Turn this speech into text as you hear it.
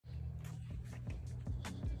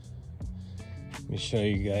me show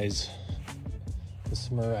you guys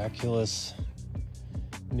this miraculous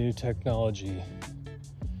new technology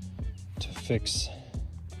to fix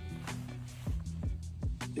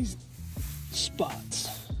these spots.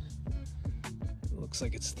 It looks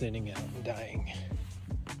like it's thinning out and dying.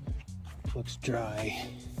 Looks dry,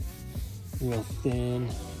 real thin.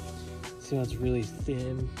 See how it's really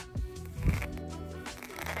thin?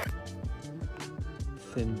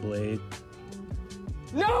 Thin blade.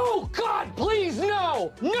 No! God, please,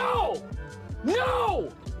 no! No! No!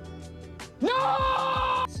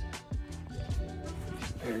 No!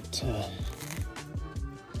 Compared to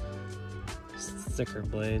thicker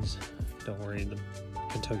blades. Don't worry, the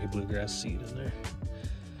Kentucky bluegrass seed in there.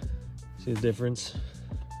 See the difference?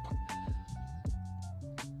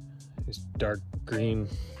 These dark green,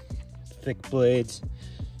 thick blades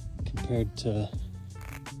compared to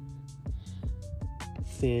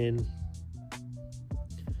thin,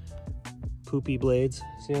 poopy blades.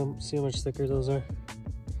 See how much thicker those are?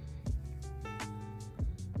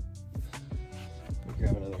 Let me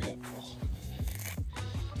grab another handful.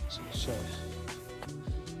 So I'll show you.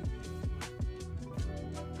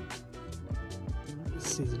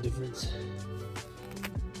 See the difference?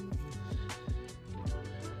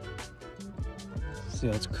 See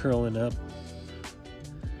how it's curling up,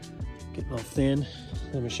 getting all thin.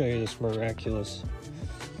 Let me show you this miraculous.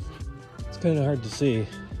 It's kind of hard to see,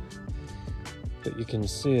 but you can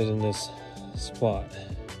see it in this spot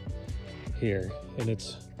here, and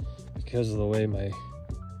it's because of the way my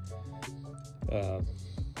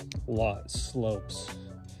lot slopes.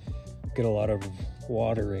 Get a lot of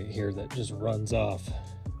water right here that just runs off.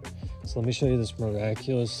 So let me show you this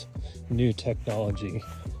miraculous new technology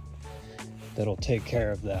that'll take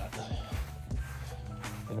care of that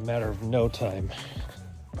in a matter of no time.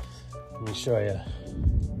 Let me show you.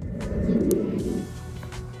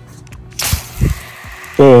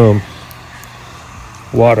 Boom.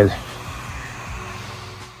 Water.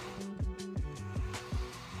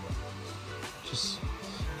 Just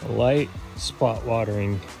a light spot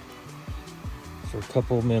watering for a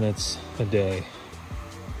couple minutes a day.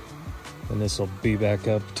 And this will be back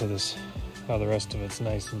up to this, how the rest of it's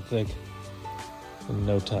nice and thick in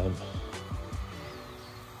no time.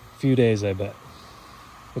 A few days, I bet.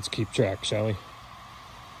 Let's keep track, shall we?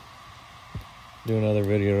 Do another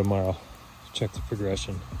video tomorrow. Check the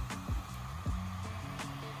progression.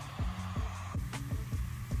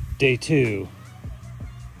 Day 2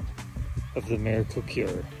 of the miracle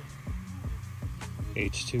cure.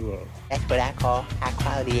 H2O. That's what I call high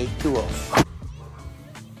quality H2O.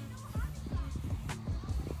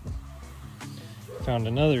 Found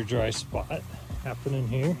another dry spot happening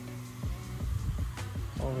here.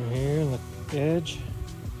 Over here in the edge.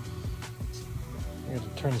 I gotta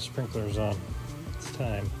turn the sprinklers on. It's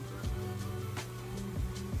time.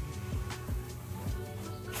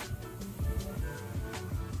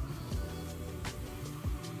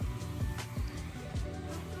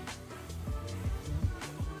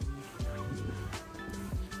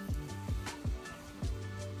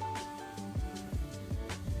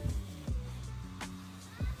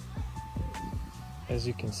 As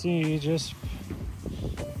you can see, just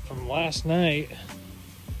from last night,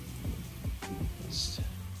 it's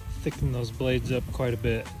thickened those blades up quite a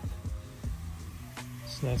bit.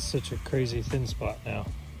 It's not such a crazy thin spot now.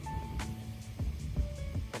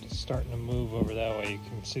 But it's starting to move over that way. You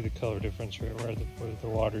can see the color difference right where the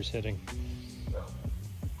water's hitting.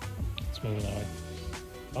 It's moving that way.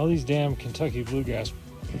 All these damn Kentucky bluegrass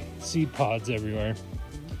seed pods everywhere.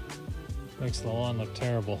 Makes the lawn look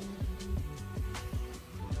terrible.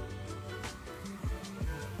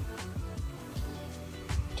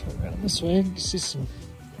 Turn around this way, you can see some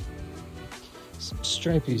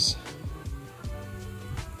stripies.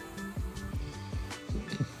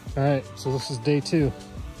 Alright, so this is day 2.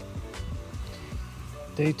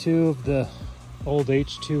 Day 2 of the old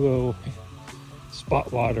H2O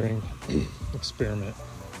spot watering experiment.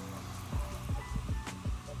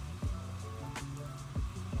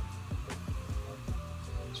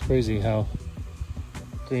 It's crazy how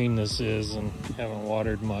green this is and haven't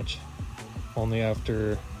watered much. Only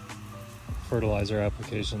after fertilizer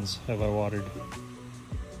applications have I watered.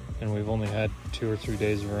 And we've only had 2 or 3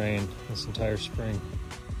 days of rain this entire spring.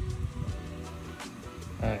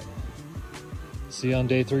 Alright, see you on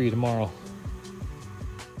day 3 tomorrow.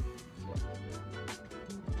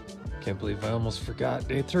 Can't believe I almost forgot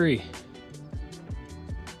day 3.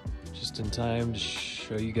 Just in time to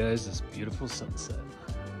show you guys this beautiful sunset.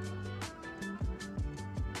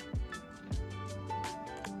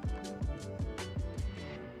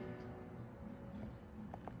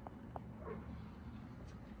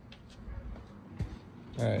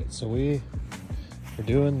 All right, so we are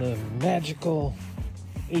doing the magical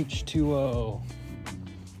H2O.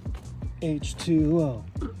 H2O.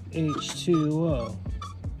 H2O.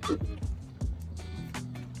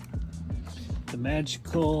 The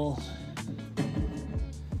magical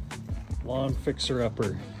lawn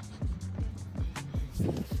fixer-upper. This is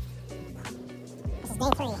day 3.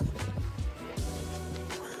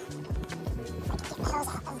 Close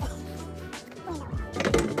out of the window.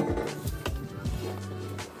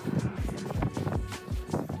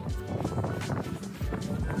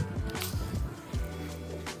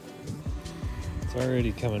 It's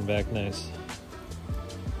already coming back nice.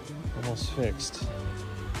 Almost fixed.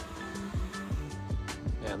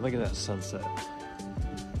 Man, look at that sunset.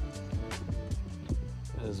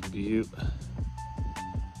 That is a beaut.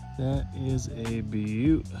 That is a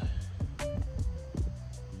beaut.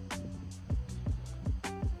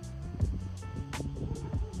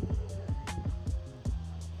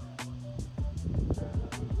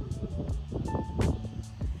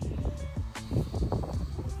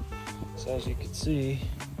 So as you can see,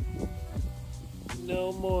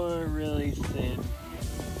 no more really thin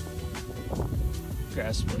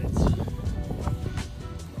grass blades.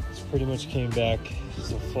 This pretty much came back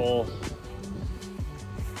as a full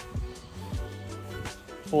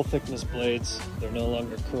thickness blades. They're no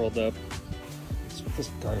longer curled up. It's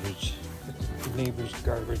this garbage. The neighbor's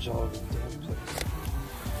garbage all over the damn place.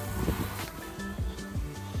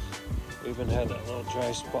 We even had that little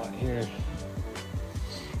dry spot here.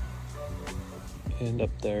 And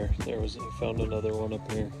up there, I found another one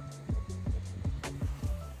up here.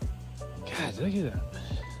 God, look at that.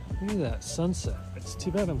 Look at that sunset. It's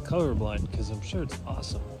too bad I'm colorblind because I'm sure it's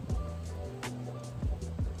awesome.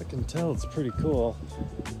 I can tell it's pretty cool.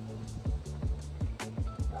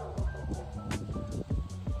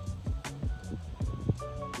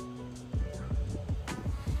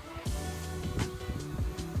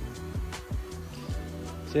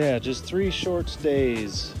 So yeah, just 3 short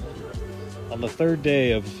days. On the 3rd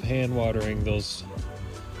day of hand watering those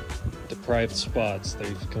deprived spots,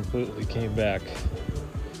 they completely came back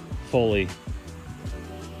fully.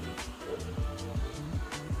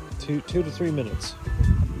 2 to 3 minutes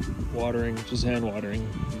watering, just hand watering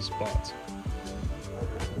these spots.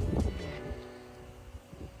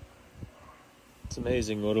 It's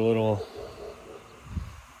amazing what a little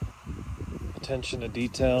attention to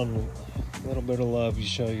detail and a little bit of love you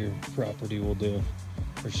show your property will do.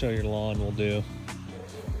 Or show your lawn will do.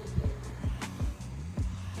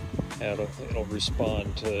 It'll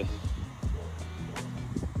respond to a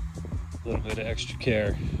little bit of extra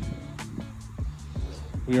care.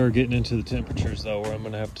 We are getting into the temperatures though, where I'm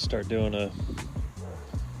gonna have to start doing a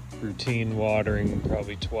routine watering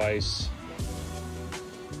probably twice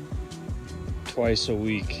a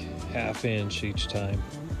week, 1/2 inch each time.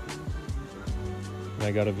 And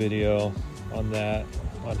I got a video on that,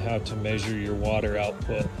 on how to measure your water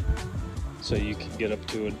output so you can get up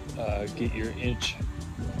to get your inch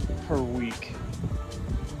per week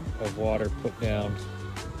of water put down.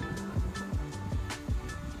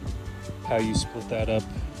 How you split that up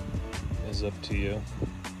is up to you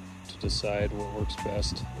to decide what works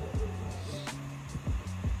best.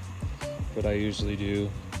 But I usually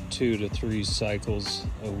do 2 to 3 cycles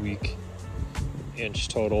a week, inch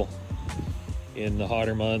total. In the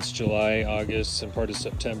hotter months, July, August, and part of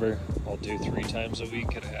September, I'll do 3 times a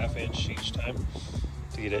week at a 1/2 inch each time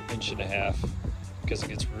to get 1.5 inches because it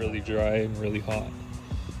gets really dry and really hot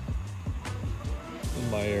in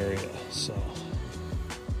my area. So,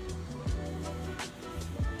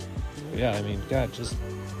 yeah, I mean, God, just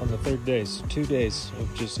on the 3rd day, so 2 days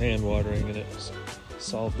of just hand watering and it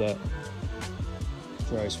solved that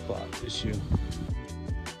dry spot issue.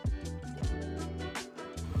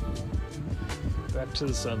 Back to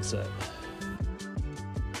the sunset.